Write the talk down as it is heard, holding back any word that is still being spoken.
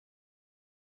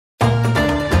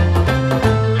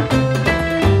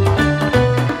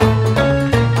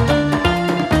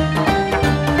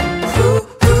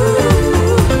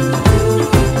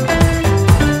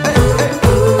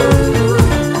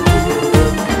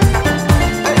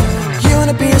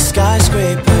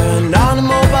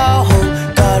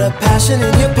caution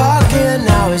in your pocket.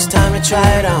 Now it's time to try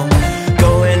it on.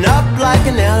 Going up like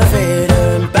an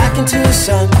elevator and back into the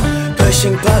sun.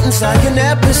 Pushing buttons like an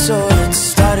episode that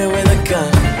started with a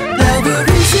gun. Now the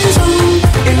race is on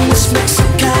in this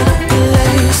Mexicana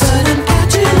place, but I'm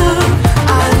catching up,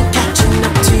 I'm catching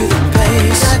up to the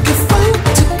pace. Like a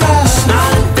photograph,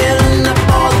 smiling, filling up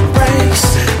all the brakes.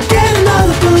 Get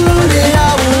another balloon and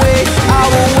I will wait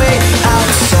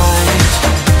outside.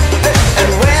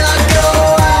 And when I go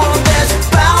out, there's a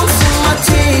bounce in my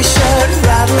t-shirt,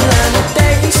 rattling the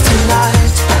days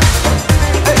tonight.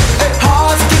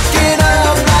 Heart's kicking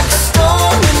up like a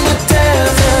storm in the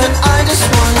desert. I just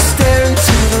wanna stare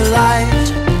into the light.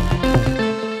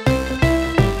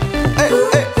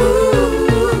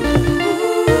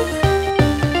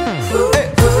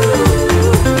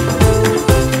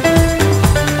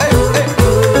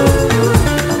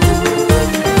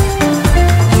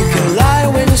 You can lie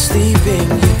when you're sleeping,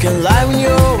 you can lie when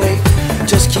you're awake.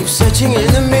 Just keep searching in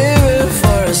the mirror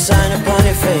for a sign upon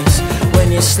your face.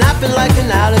 When you're snapping like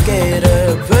an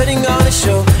alligator, putting on a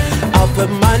show, I'll put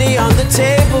money on the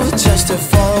table just to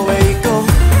follow where you go.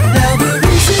 Now the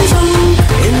race is on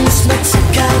in this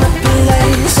Mexicana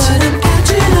place, but I'm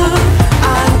catching up,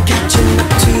 I'm catching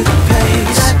up to the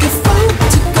pace. Like a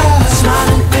photograph,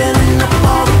 smiling, filling up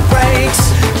all the brakes.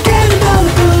 Get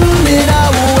another balloon and I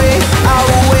will wait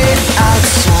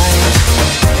outside.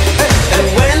 And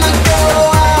when I go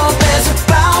out, there's a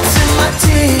bounce in my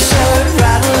t-shirt,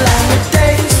 rattling the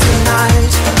days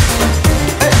tonight.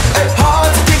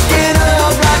 Heart's kicking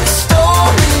up like a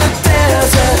storm in the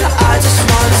desert. I just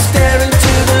wanna stare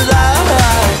into the light.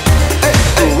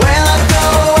 And when I go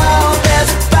out,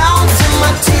 there's a bounce in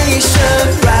my t-shirt,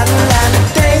 rattling the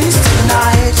days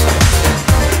tonight.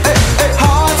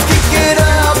 Heart's kicking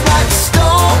up like a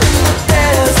storm in the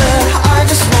desert. I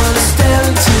just wanna stare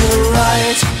into the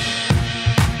light.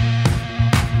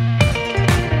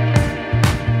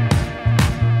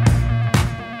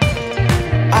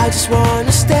 I just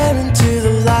wanna stare into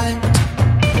the light.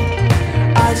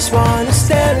 I just wanna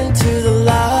stare into the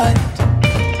light.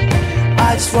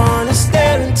 I just wanna